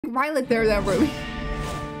right like there, that Ruby.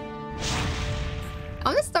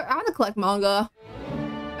 I want to collect manga.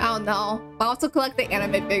 I don't know. I also collect the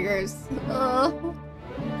anime figures.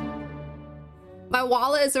 My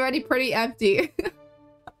wallet is already pretty empty.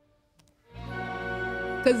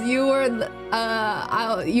 Cause you were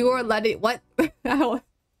letting what?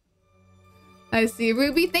 I see,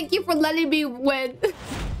 Ruby. Thank you for letting me win.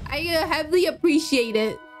 I heavily appreciate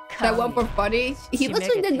it. That one for funny. He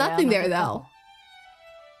literally did nothing there though.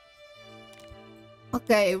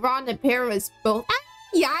 Okay, Ron and Paris both.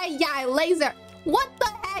 Yeah, laser. What the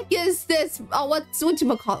heck is this? Oh, what's you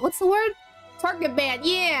call it? What's the word? Target band.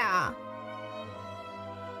 Yeah.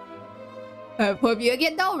 Put you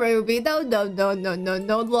again, no, Ruby. No.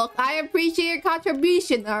 Look, I appreciate your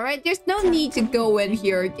contribution. All right, there's no need to go in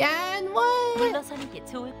here again. What? I'm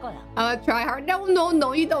gonna try hard.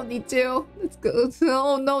 No, you don't need to. Let's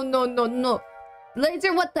go. No.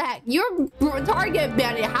 Laser, what the heck? You're target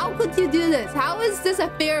banning. How could you do this? How is this a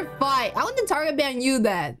fair fight? I want to target ban you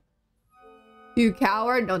then. You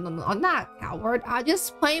coward? No. I'm not a coward. I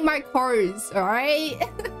just play my cards. All right.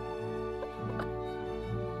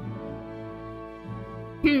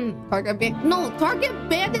 Target ban. No, target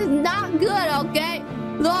ban is not good, okay?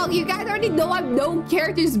 Look, you guys already know I have no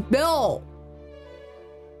characters built.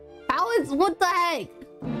 How is... What the heck?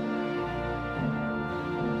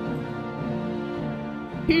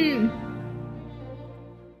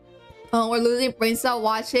 Oh, we're losing brain cell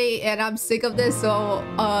watching, and I'm sick of this, so,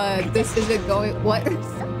 this isn't going... What?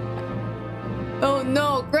 Oh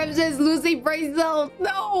no, Crimson's losing brain cells!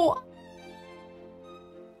 No!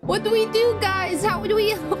 What do we do, guys? How do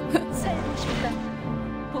we...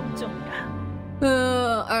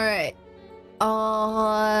 Alright.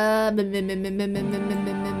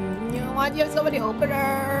 Why do you have so many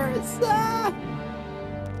openers?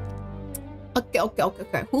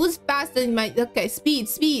 Okay. Who's faster than my... Okay, speed.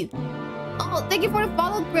 Oh, thank you for the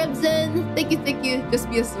follow, Crimson. Thank you. Just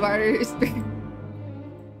be a smarter.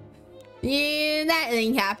 Yeah, that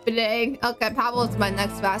ain't happening. Okay, Pablo's my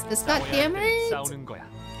next fastest. God damn it.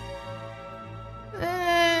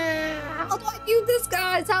 How do I do this,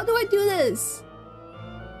 guys? How do I do this?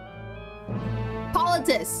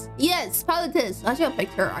 Politis. Yes, Politis. I should have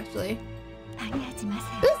picked her, actually. This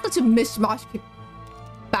is such a mishmash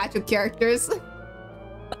batch of characters.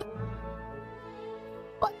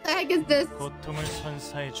 What the heck is this?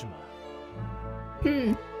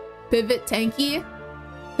 Pivot tanky?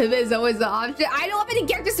 Pivot is always the option. I don't have any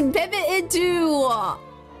characters to pivot into!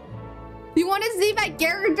 You want to see my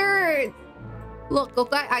characters? Look,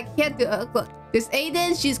 okay, I can't do it. Look, this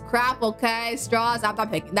Aiden, she's crap, okay? Straws, I'm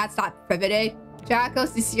not picking. That's not pivoting. Jacko,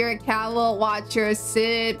 Cecilia, Cavill, Watcher,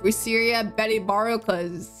 Sid, Bruceria, Betty Baro,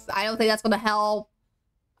 because I don't think that's gonna help.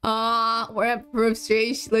 We're at Proof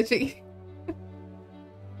Strange, literally.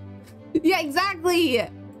 Yeah, exactly!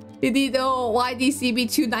 You need to know why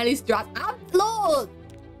DCB 290 straws. Look!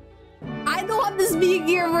 I don't have this being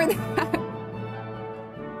here for that.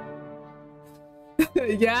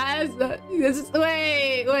 Yes, this is...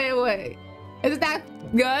 Wait. Is that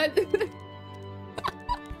good?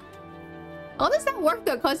 How does that work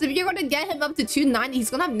though? Because if you're gonna get him up to 290, he's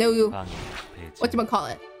gonna have no...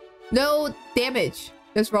 Whatchamacallit? No damage.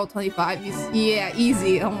 Just roll 25. Yeah,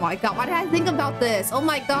 easy. Oh my god, why did I think about this? Oh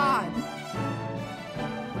my god.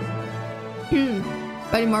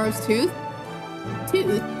 Betty Mario's tooth?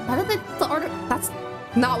 Tooth? That's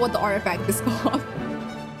not what the artifact is called.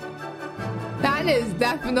 That is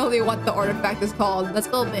definitely what the artifact is called. Let's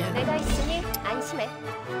go, man.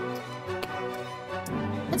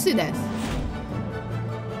 Let's do this.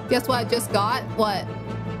 Guess what I just got? What?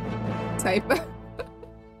 Type. I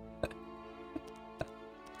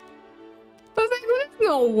was like, there's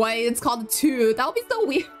no way it's called a tooth. That would be so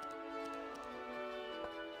weird.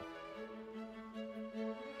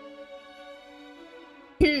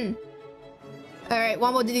 Alright,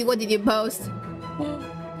 one more. What did you post?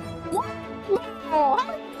 What?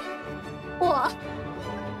 What?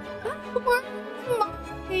 Where's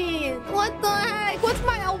mine? What the heck? What's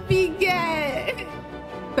my LPK?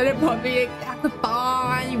 Better put me at the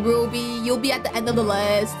fine, Ruby. You'll be at the end of the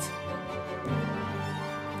list.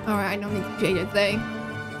 Alright, I don't need to change a thing.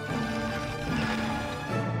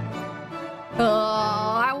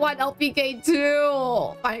 I want LPK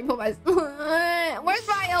too. I put my... Where's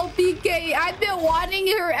my LPK? I've been wanting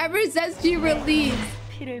her ever since she released.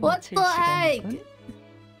 What the heck?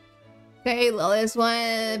 Okay, Lilith's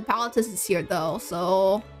one. Palatus is here though,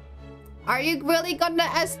 so... Are you really gonna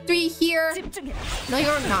S3 here? No,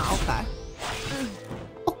 you're not. Okay.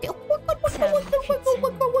 Okay, what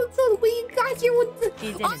you guys here with the...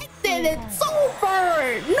 I said it's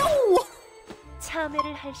over! No! Grab me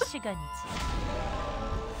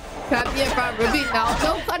in front, Ruby.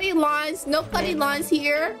 No cutting lines. No cutting lines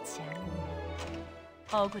here.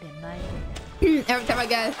 Every time I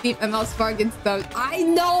get a thief, ML Spark gets stuck. I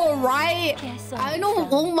know, right? I know.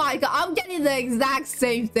 Oh my god. I'm getting the exact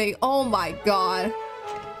same thing. Oh my god.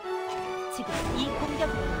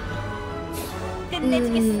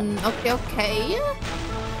 Okay.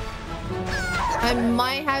 I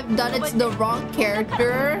might have done it to the wrong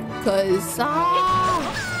character. Because...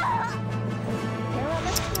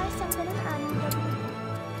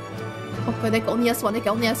 Okay, they can only S1.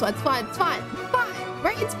 It's fine. It's fine.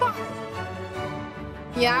 Right? It's fine.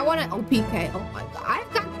 Yeah, I want an LPK. Oh my god. I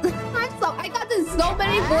got this so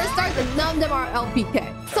many 4 stars and none of them are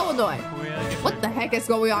LPK. So annoying. What the heck is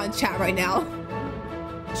going on in chat right now?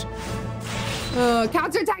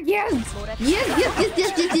 Counterattack, yes! Yes!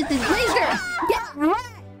 Laser! Get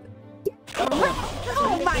wrecked!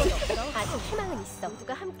 Oh my god!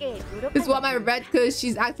 This is what I regret because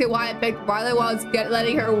she's asking why I picked Violet while I was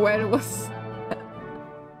letting her win was...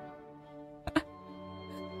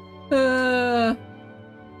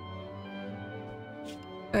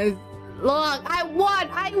 Look, I won!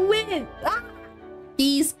 I win! Ah!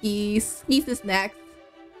 Geese is next.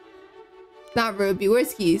 Not Ruby.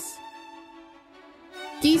 Where's Geese?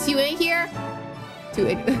 Geese, you in here?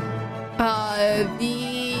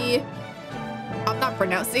 I'm not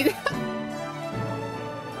pronouncing it.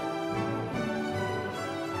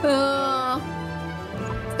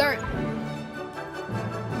 Start.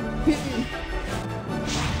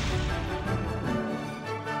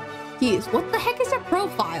 Geese, what the heck is your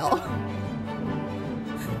profile?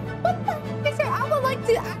 What the heck is your... I would like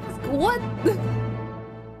to ask, what...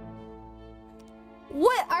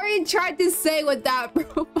 What are you trying to say with that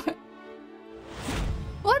profile?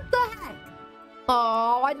 What the heck?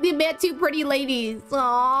 Oh, I met 2 pretty ladies.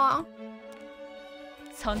 Aww.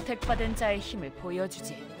 선택받은 자의 힘을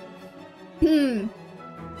보여주지.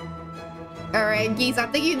 Alright, Geese, I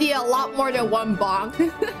think you need a lot more than 1 bonk.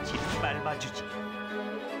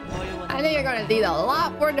 I think you're gonna need a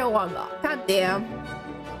lot more than 1 bonk. God damn.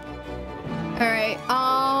 Alright,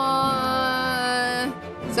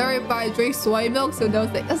 sorry if I drink soy milk, so no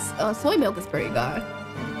things. Soy milk is pretty good.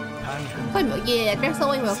 Soy milk, yeah, drink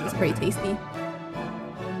soy milk is pretty tasty.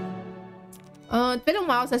 It's been a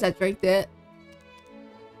while since I drank it.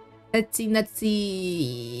 Let's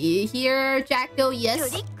see. Here, Jacko,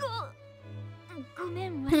 yes.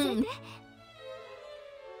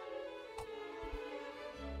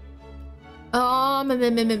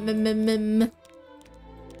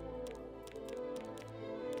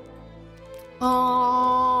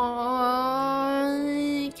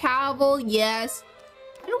 Cavill, yes.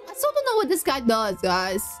 I still don't know what this guy does,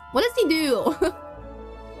 guys. What does he do?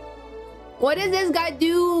 What does this guy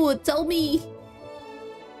do? Tell me.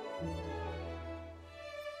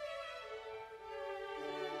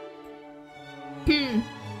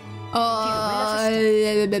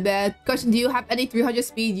 Question, do you have any 300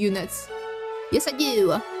 speed units? Yes, I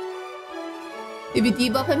do. If you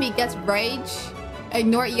debuff him, he gets rage.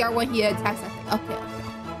 Ignore ER when he attacks. Okay.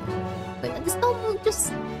 But just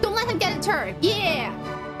don't let him get a turn. Yeah.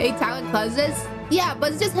 Hey, talent classes. Yeah,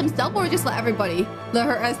 but it's just himself or just let everybody? Let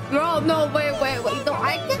her as throw. No, wait. No,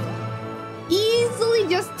 I can easily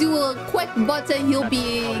just do a quick button. He'll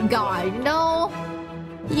be gone. No.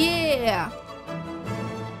 Yeah.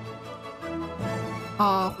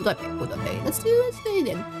 Hold up. Let's do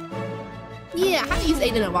Aiden. Yeah, I haven't used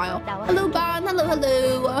Aiden in a while. Hello, Bon.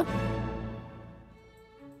 Hello.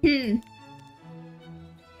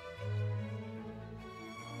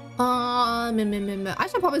 I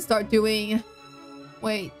should probably start doing...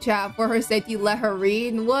 Wait, chat, for her safety, let her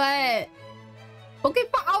read. What? Okay,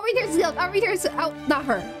 fine. I'll read her skills. Oh, not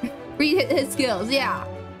her. Read his skills, yeah.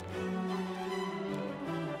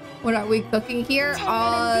 What are we cooking here?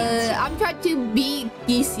 I'm trying to beat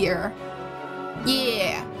Geese here.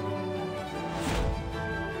 Yeah.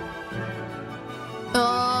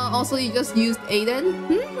 Also, you just used Aiden?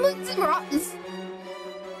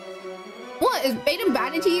 What? Is Aiden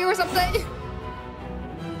bad into you or something?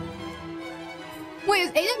 Wait,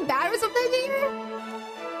 is Aiden bad or something here?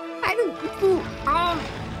 I don't...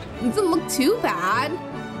 It doesn't look too bad.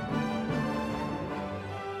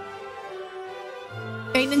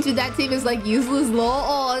 Aiden to that team is like useless lol.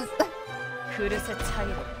 Oh,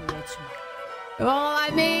 well, I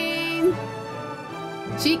mean...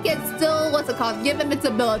 She can still, what's it called? Give him its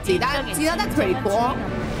ability. That's pretty cool.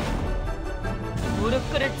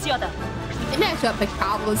 Maybe I should have picked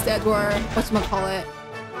Pavel instead, or whatchamacallit?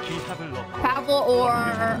 Pavel or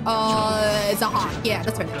Zahak. Yeah,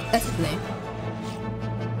 that's right. That's his name.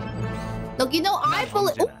 Look, you know, I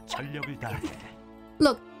believe.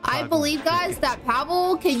 Look, I believe, guys, that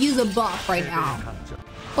Pavel can use a buff right now.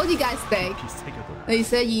 What do you guys think? They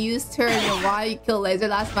said you used her in the why you killed Laser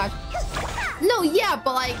last match. No, yeah,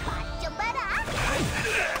 but like.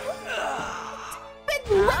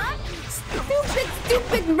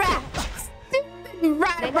 Stupid rat. Stupid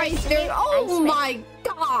rat right there. Oh my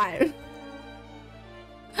god.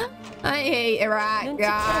 I hate rat,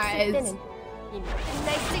 guys.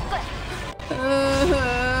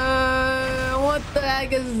 What the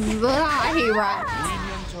heck is that? I hate rats.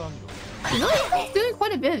 No, he's doing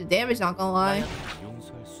quite a bit of damage, not gonna lie.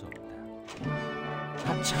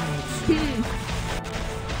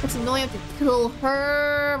 It's annoying to kill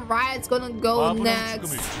her. Riot's gonna go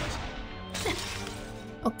next.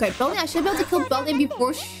 Okay, Belly, I should be able to kill Belly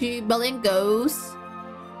before Belly goes.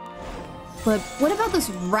 But what about this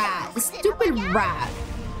rat? This stupid rat.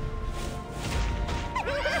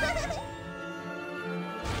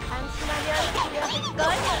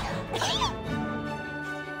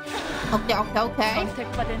 Okay.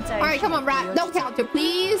 Alright, come on, rat. Don't counter,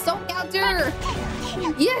 please. Don't counter.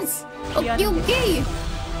 Yes. Okay.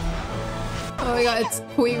 Oh my god, it's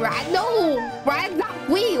Queen Rat. No! Rat's not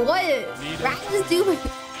Queen. What? Rat is stupid.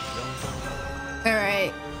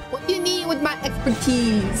 Alright. What do you need with my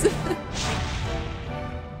expertise?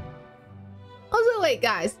 Also, wait,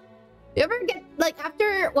 guys. You ever get, like,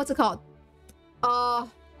 after... What's it called?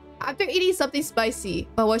 After eating something spicy.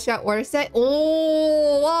 Oh, what should I order set?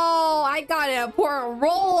 Oh, whoa! I got an important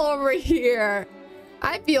roll over here.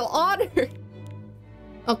 I feel honored.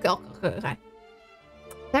 Okay.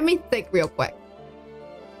 Let me think real quick.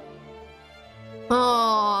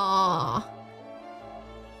 Oh,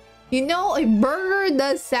 you know, a burger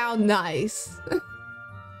does sound nice.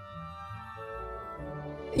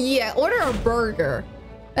 Yeah, order a burger.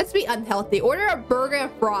 Let's be unhealthy. Order a burger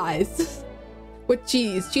and fries. With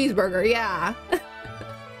cheese. Cheeseburger, yeah.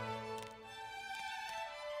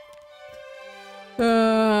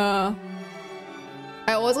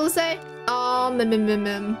 I was gonna say,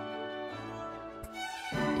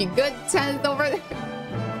 you good 10th over there?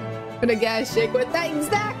 Gonna get a shake with that.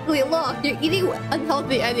 Exactly. Look, you're eating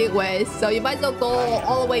unhealthy anyway, so you might as well go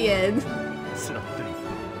all the way in.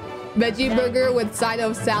 Veggie burger with side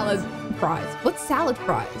of salad fries. What's salad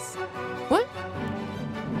fries? What?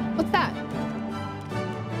 What's that?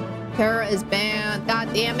 Terra is banned.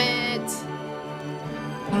 God damn it.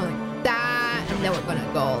 Like that, and then we're gonna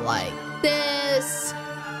go like this.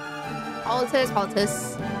 Altus.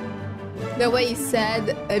 The way you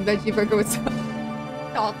said a veggie burger was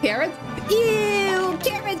all carrots. Ew,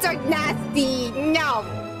 carrots are nasty. No.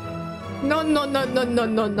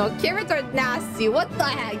 Carrots are nasty. What the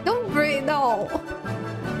heck? Don't bring no.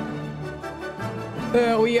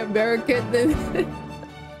 We American.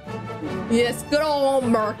 Yes, good old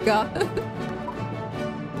America.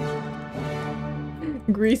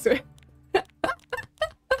 Greaser.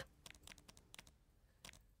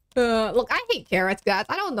 Look, I hate carrots, guys.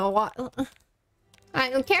 I don't know what.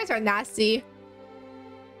 Carrots are nasty.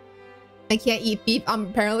 I can't eat beef.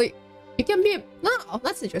 Apparently, you can be. No,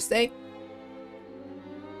 that's interesting.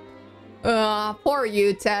 Poor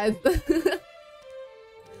you, Ted.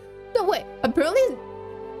 No, wait. Apparently,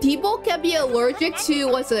 people can be allergic to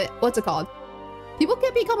what's it called? People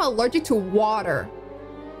can become allergic to water.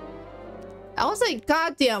 I was like,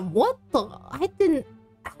 goddamn, what the? I didn't.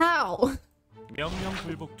 How? How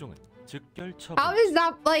is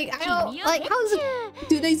that like? I don't like.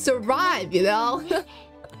 Do they survive? You know?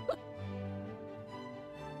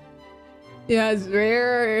 Yeah, it's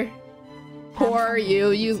rare. Poor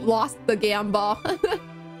you. You lost the gamble.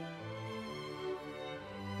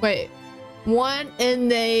 Wait. 1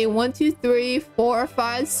 in a 1, 2, 3, 4,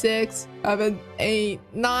 5, 6, 7, 8,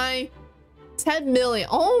 9, 10 million.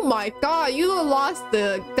 Oh my god, you lost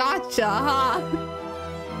the gotcha, huh?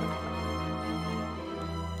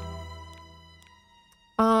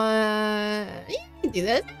 You can do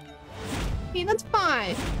this. Okay, that's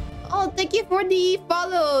fine. Oh, thank you for the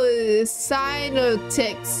follow,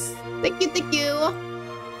 Cynotics. Thank you.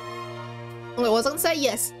 Wait, what was I gonna say?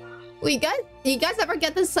 Yes. Wait, you guys ever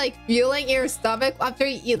get this like feeling in your stomach after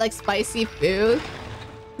you eat like spicy food?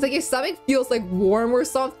 It's like your stomach feels like warm or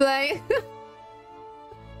something.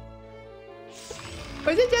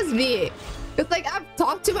 Or is it just me? It's like I've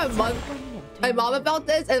talked to my mom about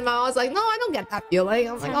this, and my mom was like, "No, I don't get that feeling."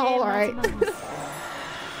 I was like, "Oh, all right."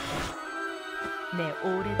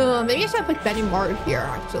 Maybe I should put Benny Martin here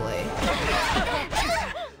actually.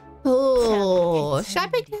 Oh, should I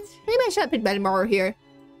pick? Maybe I should pick Benny Martin here.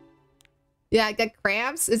 Yeah, I get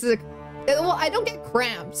cramps. Well, I don't get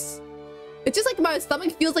cramps. It's just like my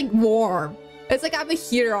stomach feels like warm. It's like I have a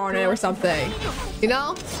heater on it or something. You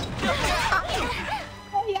know?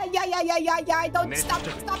 Yeah. Don't stop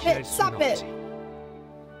it. Stop it.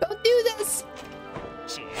 Don't do this.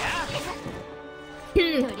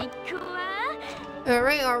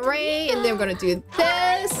 Alright. And then we're gonna do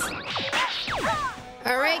this.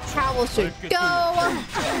 Alright, Cowl should go.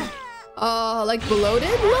 Like bloated?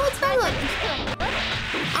 No, it's not like...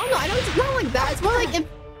 I don't know, it's not like that. It's more like if...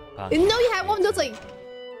 You know you have one of those like...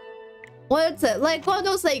 What's it? Like one of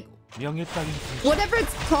those like... Whatever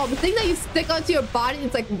it's called. The thing that you stick onto your body and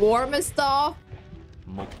it's like warm and stuff.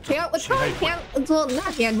 What's called well,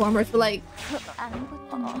 not hand warmers, but like... I don't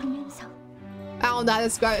know how to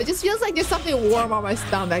describe it. It just feels like there's something warm on my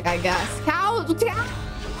stomach, I guess. Cow? Ruby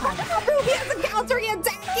has a counter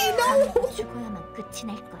attacking! No!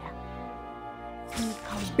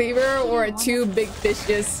 Fever or two big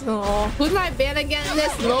fishes. Oh, who's my ban again?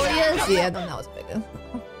 This Lilius? Yeah, I don't know what's bigger.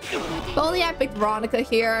 Only I picked Veronica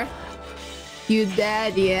here. You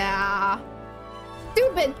dead? Yeah.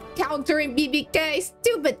 Stupid countering BBK.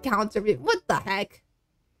 Stupid counter. What the heck?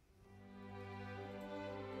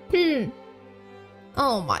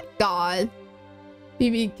 Oh my god.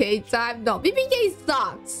 BBK time? No, BBK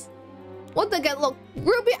sucks. What the heck? Look,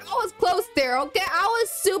 Ruby, I was close there, okay? I was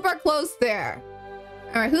super close there.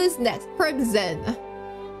 Alright, who's next? Crimson.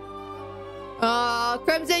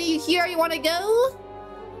 Crimson, you here? You wanna go?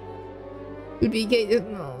 BBK,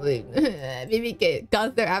 no, BBK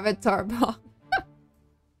got their avatar box.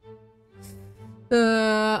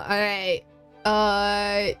 Alright.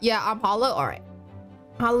 Yeah, I'm Hollow. Alright.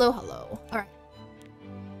 Hello. Alright.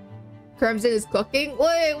 Crimson is cooking.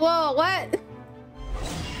 Wait, whoa, what?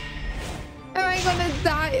 Am I gonna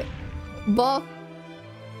die? Buff.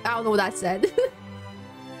 I don't know what that said.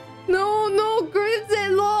 No,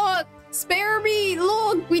 Crimson, look! Spare me!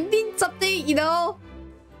 Look, we need something, you know?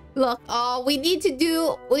 Look, we need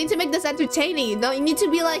to make this entertaining, you know? You need to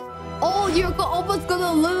be like, oh, you're almost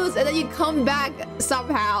gonna lose, and then you come back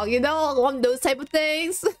somehow, you know? One of those type of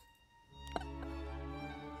things.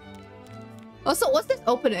 Also, what's this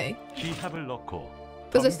opening?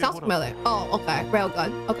 Because it sounds familiar. Oh, okay.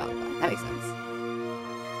 Railgun. Okay. That makes sense.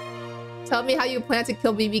 Tell me how you plan to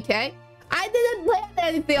kill BBK. I didn't plan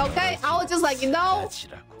anything, okay? I was just like, you know,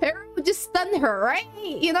 Perry would just stun her, right?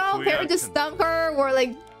 You know, Perry just stun her or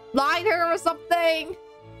like blind her or something.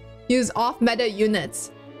 Use off-meta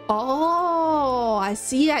units. Oh, I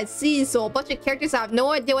see. So a bunch of characters have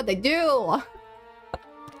no idea what they do.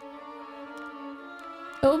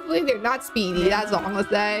 Hopefully they're not speedy, that's all I'm gonna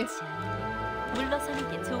say.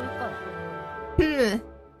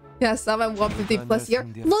 Yeah, someone 150 plus here.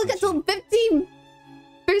 Look at the 15%,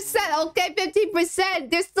 okay, 15%.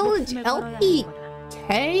 There's still an LPK,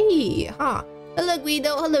 huh? Hello,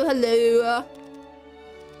 Guido. Hello.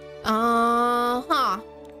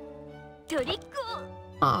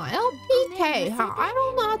 LPK, huh? I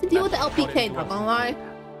don't know how to deal with the LPK, not gonna lie.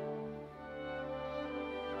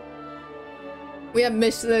 We have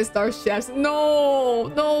Michelin star chefs.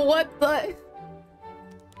 No, what the?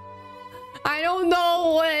 I don't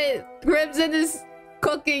know what Crimson is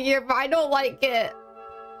cooking here, but I don't like it.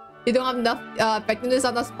 You don't have enough effectiveness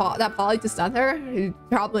on that poly to stun her?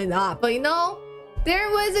 Probably not, but you know, there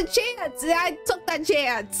was a chance. I took that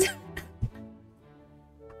chance.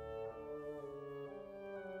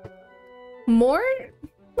 More?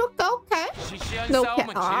 Okay. No,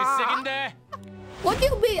 what do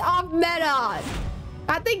you mean off meta?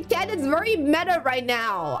 I think Ken is very meta right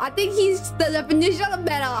now. I think he's the definition of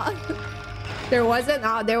meta. There wasn't?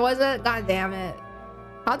 Oh, there wasn't? God damn it.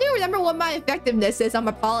 How do you remember what my effectiveness is on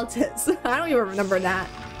my politics? I don't even remember that.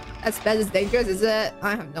 That Spez is dangerous, is it?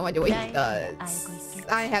 I have no idea what he does.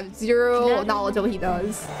 I have zero knowledge of what he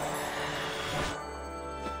does.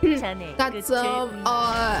 Got some,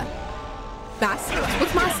 Massies.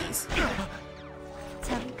 What's Massies?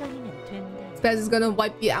 Spez is gonna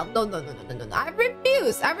wipe you out. No. I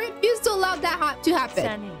refuse. I refuse to allow that to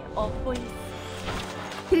happen.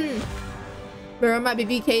 Remember my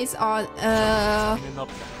BBK's on,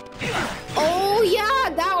 oh yeah,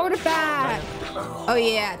 that artifact. Oh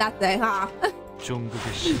yeah, that thing, huh?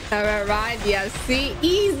 Alright, yeah, see?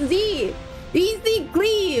 Easy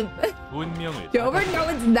cleave. Jover? No,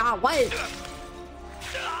 it's not. What?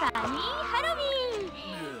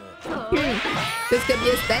 This could be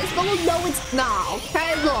a Spez? Oh, no, it's not.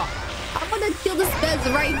 Okay, look. I'm gonna kill the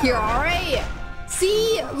Spez right here, alright?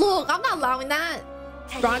 See? Look, I'm not allowing that.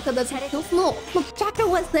 Veronica doesn't kill. Look, Chaka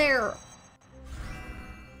was there.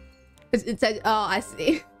 It said, oh, I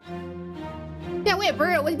see. Yeah, wait,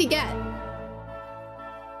 Bruno, what did he get?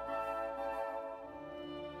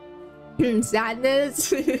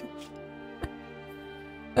 Sadness. Look,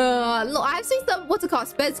 I've seen some what's it called,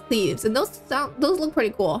 Seven-CLEAVEs, and those look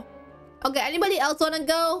pretty cool. Okay, anybody else wanna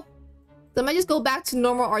go? So I might just go back to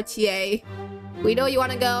normal RTA. Guido, you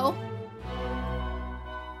wanna go?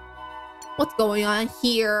 What's going on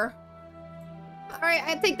here? Alright,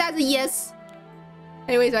 I think that's a yes.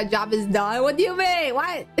 Anyways, my job is done. What do you mean?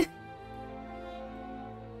 What?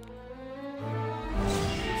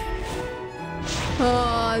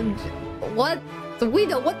 What?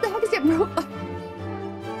 Guido, what the heck is that, bro?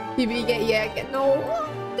 No.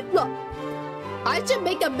 Look, I should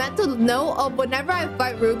make a mental note of whenever I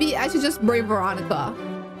fight Ruby, I should just bring Veronica.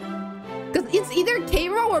 Because it's either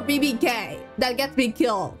K-Roll or BBK that gets me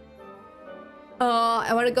killed.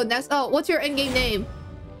 I want to go next. Oh, what's your in-game name?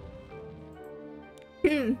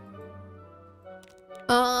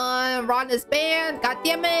 Ron is banned. God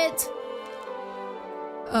damn it.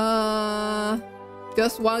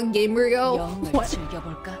 Just one gamer go. What?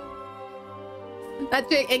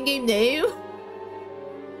 That's your in-game name?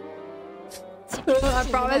 I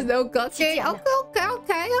promise no cooking.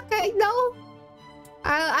 Okay. No.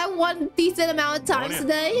 I won a decent amount of times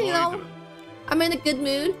today, you know. I'm in a good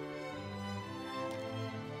mood.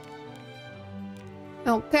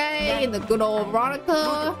 Okay, the good old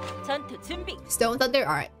Veronica. Stone Thunder,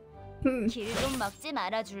 alright.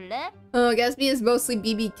 Gatsby is mostly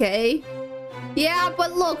BBK. Yeah,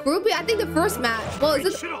 but look, Ruby, I think the first match. Well, is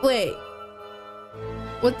it? Wait.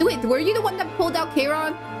 Wait, were you the one that pulled out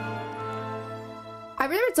K-Ron? I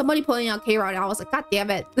remember somebody pulling out K-Ron and I was like, God damn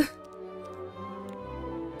it.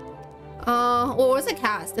 Well, was it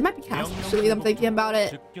Cast? It might be Cast, actually, I'm thinking about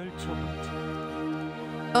it.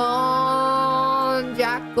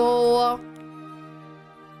 Jackal.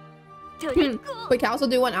 Wait, can I also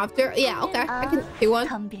do one after? Yeah, okay. I can do one.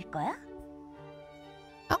 Okay.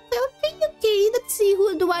 Let's see,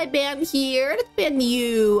 who do I ban here? Let's ban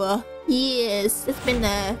you. Yes, it's been No,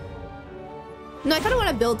 I kind of want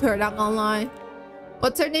to build her, not gonna lie.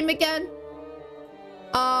 What's her name again?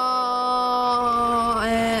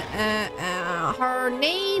 Her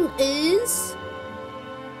name is...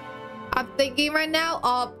 I'm thinking right now.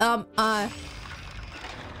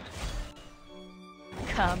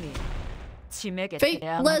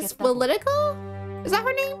 Faithless Political? Is that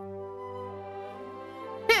her name?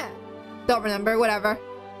 Yeah. Don't remember. Whatever.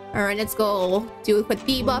 All right, let's go do a quick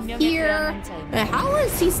debuff here. How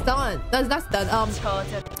is he stunned? That's done. Still,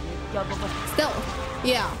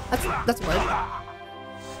 yeah, that's what.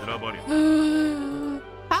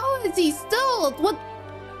 How is he still? What?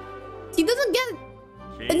 He doesn't get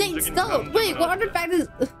a name still. Wait, what other fact is?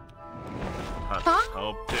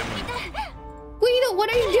 Huh? Guido,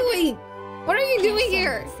 what are you doing? What are you doing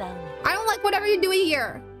here? I don't like whatever you're doing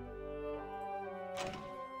here.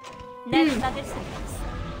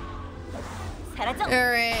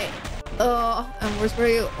 Alright. And where's where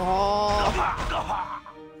you?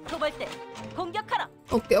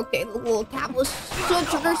 Okay. Little capital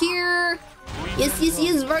switcher here. Yes,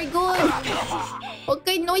 very good.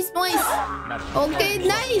 Okay, nice. Okay,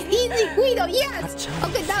 nice, easy, Guido, yes.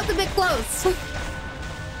 Okay, that was a bit close.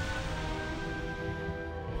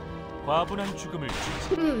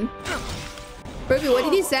 Ruby, what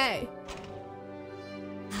did he say?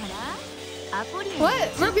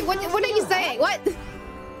 What? Ruby, what are you saying? What?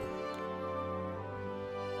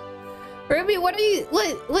 Ruby, what are you...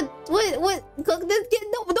 What? Cook this kid?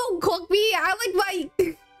 No, don't cook me. I like my...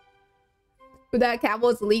 That camel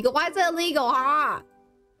is illegal. Why is it illegal, huh?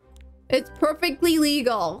 It's perfectly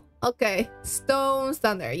legal. Okay. Stone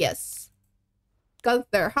Thunder, yes.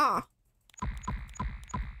 Gunther, huh?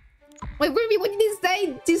 Wait, Ruby, what did you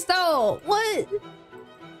say to Stone? What?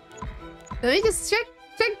 Let me just check.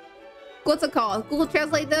 What's it called? Google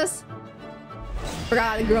Translate this?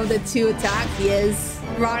 Forgot how to grow the 2 attacks. Yes.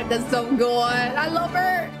 Veronica's so good. I love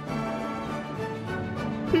her.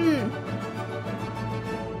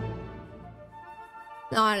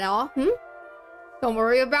 No. Don't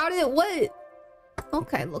worry about it. What?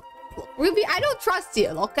 Okay, look. Ruby, I don't trust you,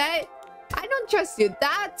 okay? I don't trust you.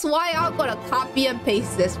 That's why I'm gonna copy and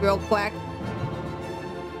paste this real quick.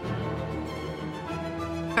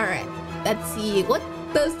 Alright. Let's see. What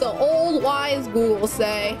does the old wise Google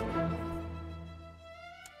say?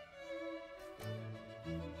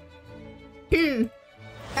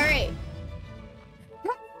 Alright.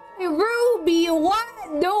 Hey, Ruby, what?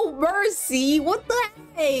 No mercy. What the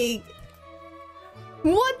heck?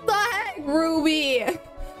 What the heck, Ruby?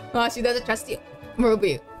 Oh, she doesn't trust you.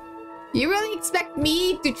 Ruby, you really expect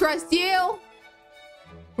me to trust you?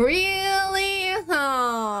 Really?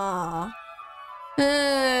 Huh.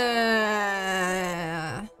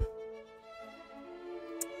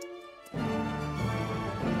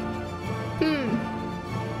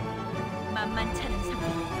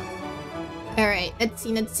 Alright, let's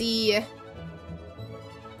see.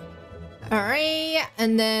 Alright,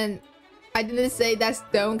 and then I didn't say that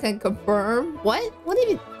stone can confirm. What? What did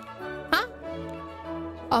you... Huh?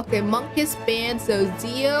 Okay, Monkus banned, so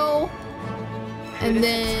Zio. And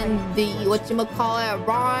then the whatchamacallit,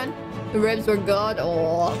 Ron. The ribs were good.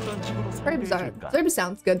 Oh, ribs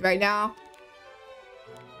sounds good right now.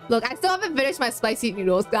 Look, I still haven't finished my spicy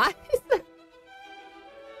noodles, guys.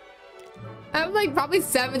 I have like probably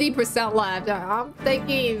 70% left. I'm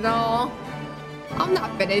thinking, no, I'm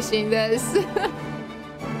not finishing this.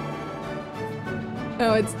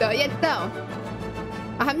 Oh, it's done. Yeah, it's done.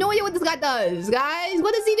 I have no idea what this guy does, guys.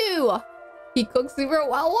 What does he do? He cooks super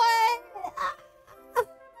well. What?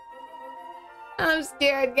 I'm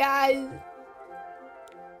scared, guys.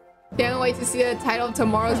 Can't wait to see the title of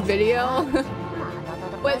tomorrow's video.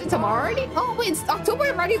 Wait, is it tomorrow already? Oh, wait, it's October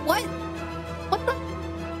already? What? What the?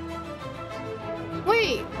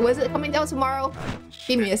 Wait, was it coming down tomorrow?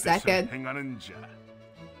 Give me a second.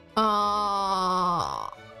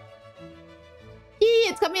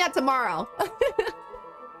 It's coming out tomorrow.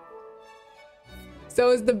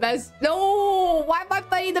 So is the best. No, why am I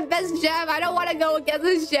fighting the best chef? I don't want to go against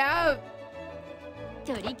the chef.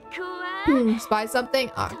 Spy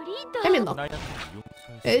something. Let me look.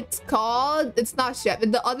 It's called. It's not chef.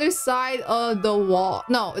 It's the other side of the wall.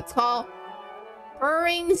 No, it's called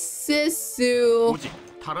Purring Sisu.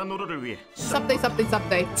 Something.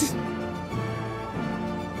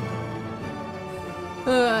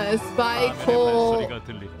 Spy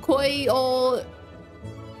Koi O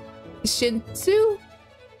Shinsu?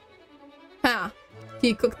 Huh.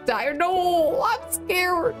 He cooked tire. No, I'm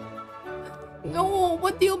scared. No,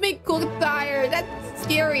 what do you make cooked tire? That's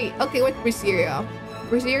scary. Okay, what's Braceria?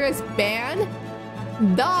 Braceria is banned.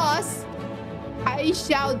 Thus, I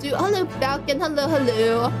shall do. Hello, Falcon.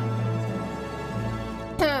 Hello.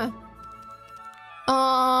 Huh.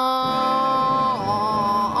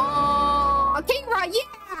 King-Ra,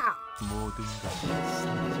 yeah!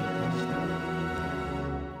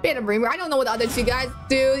 Phantom Reamer. I don't know what the other two guys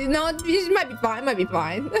do. You know, it might be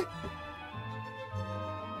fine.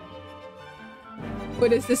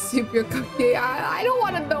 What is this soup you're cooking? I don't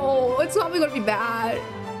want to know. It's probably going to be bad.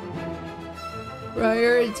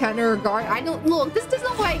 Ryer, Tenor, Guard. I don't... Look, this doesn't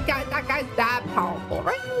look like that guy's that powerful,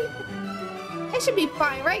 right? It should be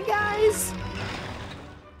fine, right, guys?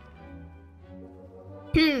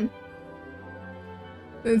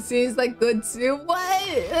 It seems like good soup.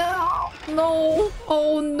 What? No.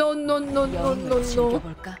 Oh, no.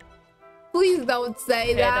 Please don't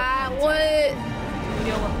say that. What?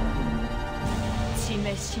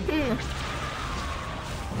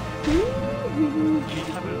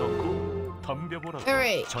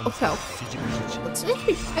 Alright, okay.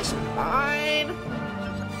 I should fine.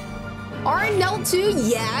 Arnell too?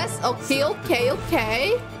 Yes. Okay.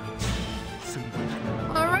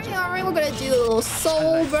 Alright, we're gonna do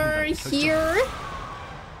soul burn here.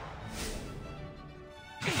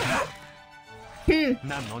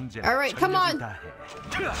 Alright, come on.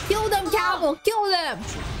 Kill them, Cowboy. Kill them.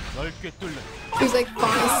 He's like,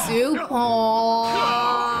 fine soup. Oh,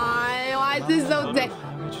 why is this so dead?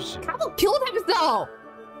 Cowboy killed himself.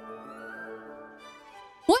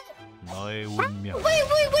 What? Wait.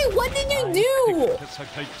 What did you do?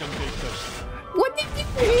 What did you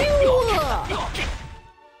do?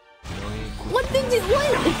 What?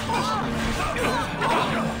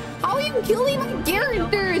 How are you killing my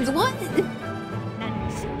characters? What?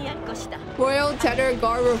 Royal Tenor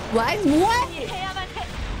Guard reflects? What?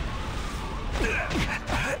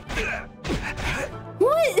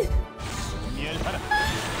 What?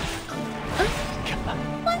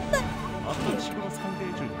 What the?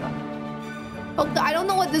 Okay, I don't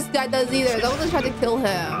know what this guy does either. I'm gonna try to kill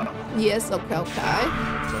him. Yes, okay.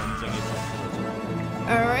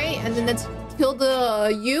 Alright, and then let's kill the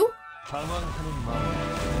you.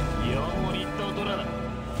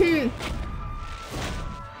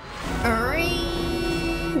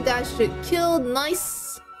 Alright, that should kill.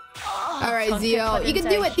 Nice. Alright, Zio, you can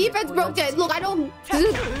do it. Defense broken. Look, I don't.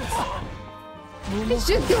 This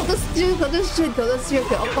should kill. This should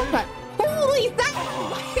kill. Okay. Holy that.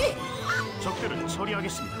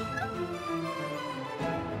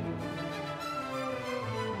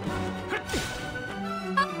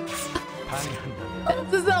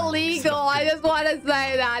 This is illegal. I just want to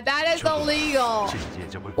say that. That is illegal.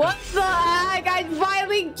 What the heck? I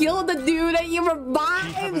finally killed the dude that you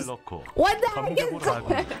revived. What the heck is that?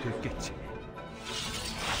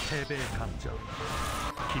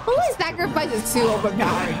 Holy sacrifice is too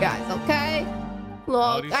overpowered, guys, okay?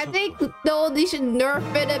 Look, I think though they should nerf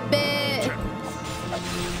it a bit.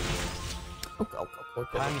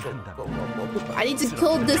 I need to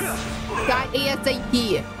kill this guy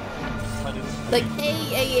ASAP. Like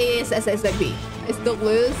ASAP. I still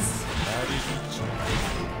lose.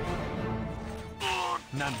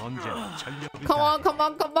 Come on, come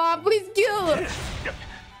on, come on, please kill.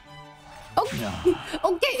 Okay,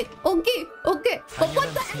 okay, okay, okay. But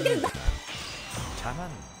what the heck is that?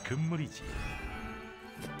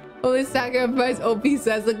 Only sacrifice OP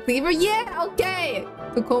says a cleaver. Yeah, okay.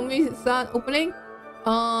 Takomi-san opening.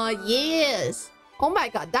 Yes. Oh my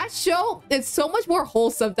god, that show is so much more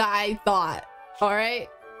wholesome than I thought. Alright.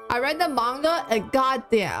 I read the manga and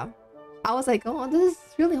goddamn. I was like, oh, this is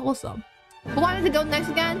really wholesome. Who wanted to go next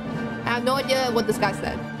again? I have no idea what this guy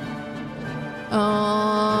said.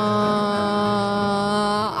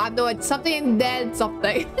 I know it's something then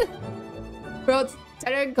something. Bro, it's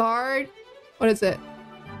Tenor Guard. What is it?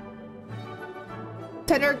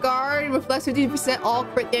 Tenor Guard reflects 50% all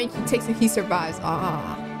crit damage he takes if he survives.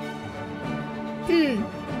 Ah.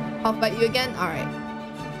 I'll fight you again? Alright.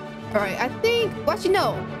 Alright, I think... What you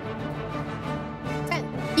know? 10.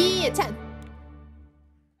 Yeah, 10.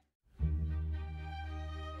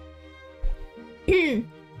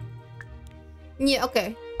 Yeah,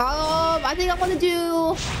 okay. I think I want to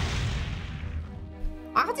do...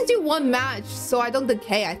 I have to do one match so I don't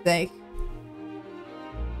decay, I think.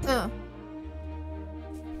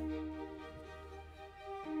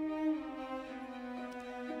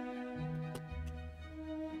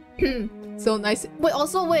 So nice. Wait,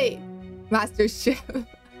 also wait. Master Chef.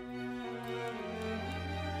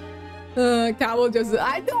 Cabo just...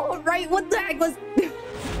 I know, right? What the heck was...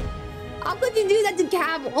 How could you do that to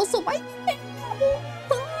Cabo? Also, why Cabo?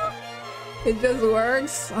 It just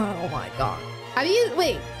works. Oh my god. Have you...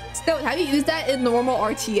 Wait. Stone, have you used that in normal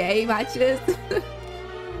RTA matches?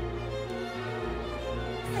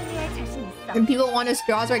 And people want to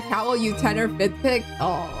straws right Cabo, you 10 or 5th pick?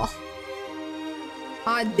 Oh.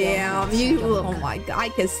 Ah damn, you... Oh my god, I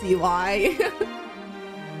can see why.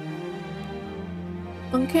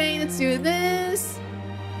 Okay, let's do this.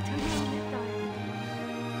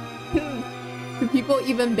 Do people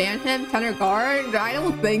even ban him? Tenor Guard? I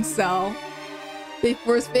don't think so. They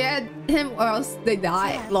force ban him or else they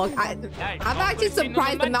die. Look, I'm actually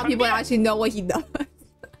surprised the amount of people actually know what he does.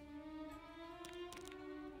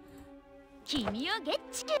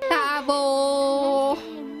 Cabo!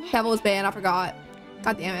 Cabo's banned, I forgot.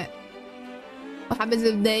 God damn it. What happens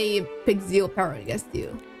if they pick Zeal Para against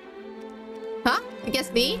you? Huh?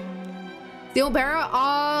 Against me? Zeal Para?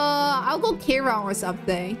 I'll go Kira or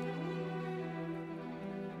something.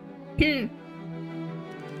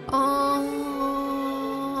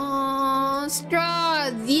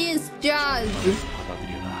 Straws! Yes, straws!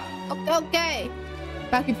 Okay, okay.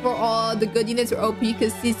 Back before all the good units are OP, you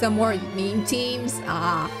could see some more meme teams.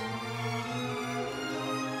 I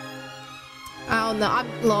don't know.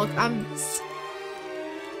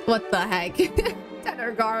 What the heck?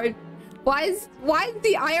 Tenor Guard. Why is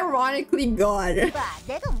the ironically good?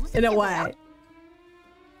 In a way.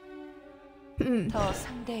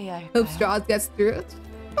 Hope Straws gets through.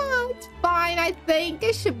 Oh, it's fine, I think.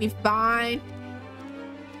 It should be fine.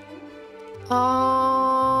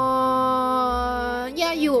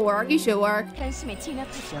 Yeah, you will work. You should work.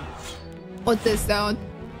 What's this zone?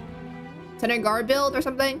 Tenor Guard build or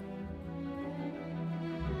something?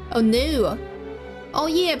 Oh, no. Oh,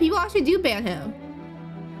 yeah, people actually do ban him.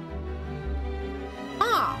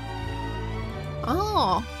 Huh.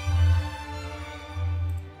 Oh.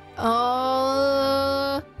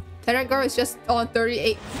 Tenor Guard is just on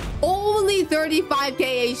 38. Only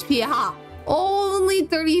 35k HP, huh? Only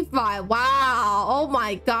 35. Wow. Oh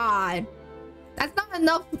my god. That's not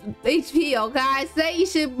enough HP, okay? I say you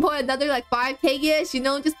should put another like 5k-ish, you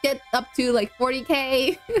know, just get up to like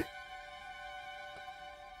 40k.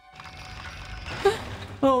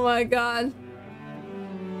 Oh my god.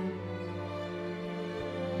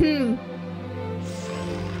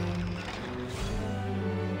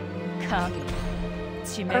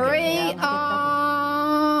 Alright,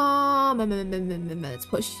 let's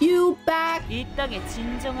push you back.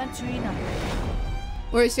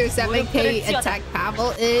 Where's your 7k attack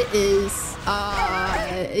Pavel? It is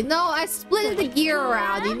no, I split the gear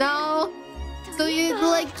around, you know? So you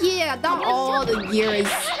like, yeah, not all the gear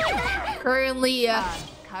is currently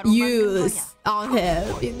used on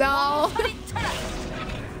him, you know?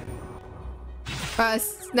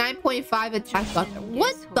 9.5 attack button.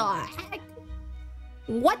 What the heck?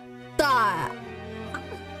 What the?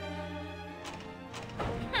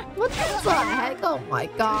 What the heck? Oh my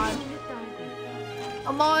god.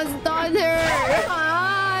 Come on, stun her!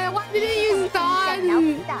 Why did you use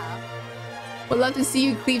stun? Would love to see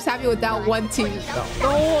you Cleaves happy without one team.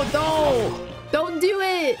 No, no! Don't do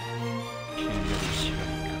it!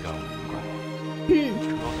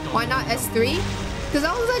 Why not S3? Because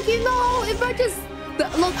I was like, you know, if I just...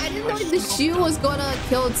 Look, I didn't know if the shoe was gonna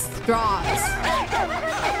kill straws.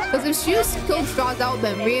 Because if shoes killed straws, that would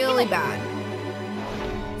have been really bad.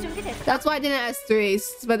 That's why I didn't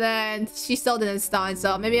S3. But then she still didn't stun,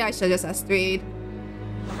 so maybe I should just S3'd.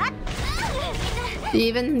 Do you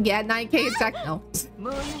even get 9k check? No.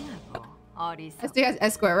 S3 has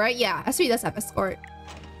escort, right? Yeah, S3 does have escort.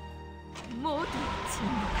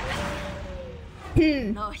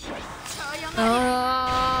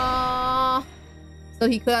 So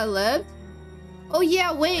he could have lived? Oh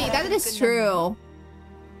yeah, wait, that is true.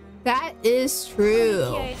 That is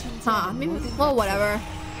true. Huh, maybe, well, whatever.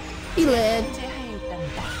 He lived.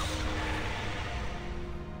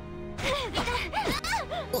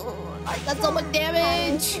 Oh, I got so much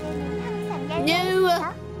damage!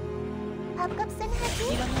 No!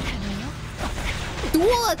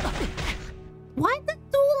 Dual attack! Why the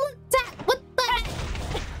dual attack? What the heck?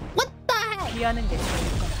 What the heck?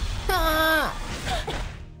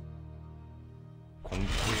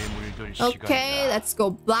 Okay, let's go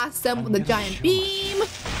blast them with the giant beam.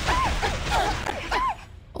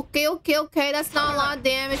 Okay, that's not a lot of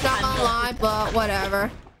damage, not gonna lie, but whatever.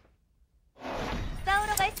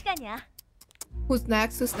 Who's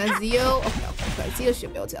next? Zio? Okay, Zio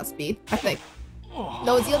should be able to outspeed, I think.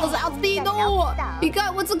 No, Zio doesn't outspeed, no! He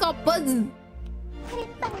got, what's it called? Buzz.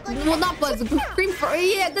 Well, not Buzz, Cream for,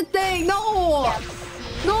 yeah, the thing, no!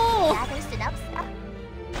 No!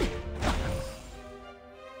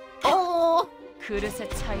 Oh!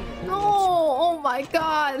 No! Oh my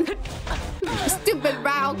god! Stupid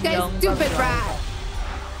rat, okay? Stupid rat!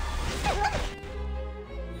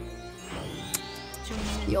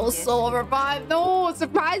 He also overrevived. No!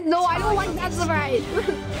 Surprise! No, I don't like that surprise!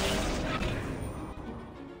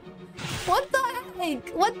 What the heck?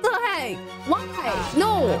 What the heck? Why?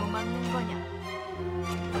 No!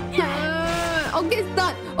 Okay, it's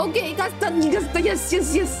done! Okay, it got done! Yes!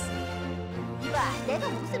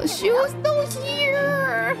 The shoe's still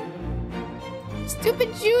here!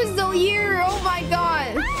 Stupid shoe's still here! Oh my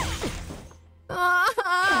god!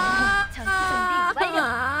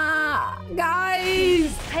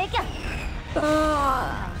 Guys!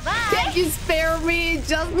 Can't you spare me?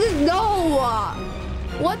 Just no!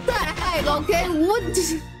 What the heck? Okay, what?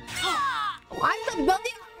 Why the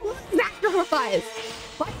bloody sacrifice?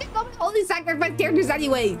 Why can't nobody only sacrifice characters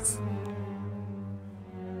anyways?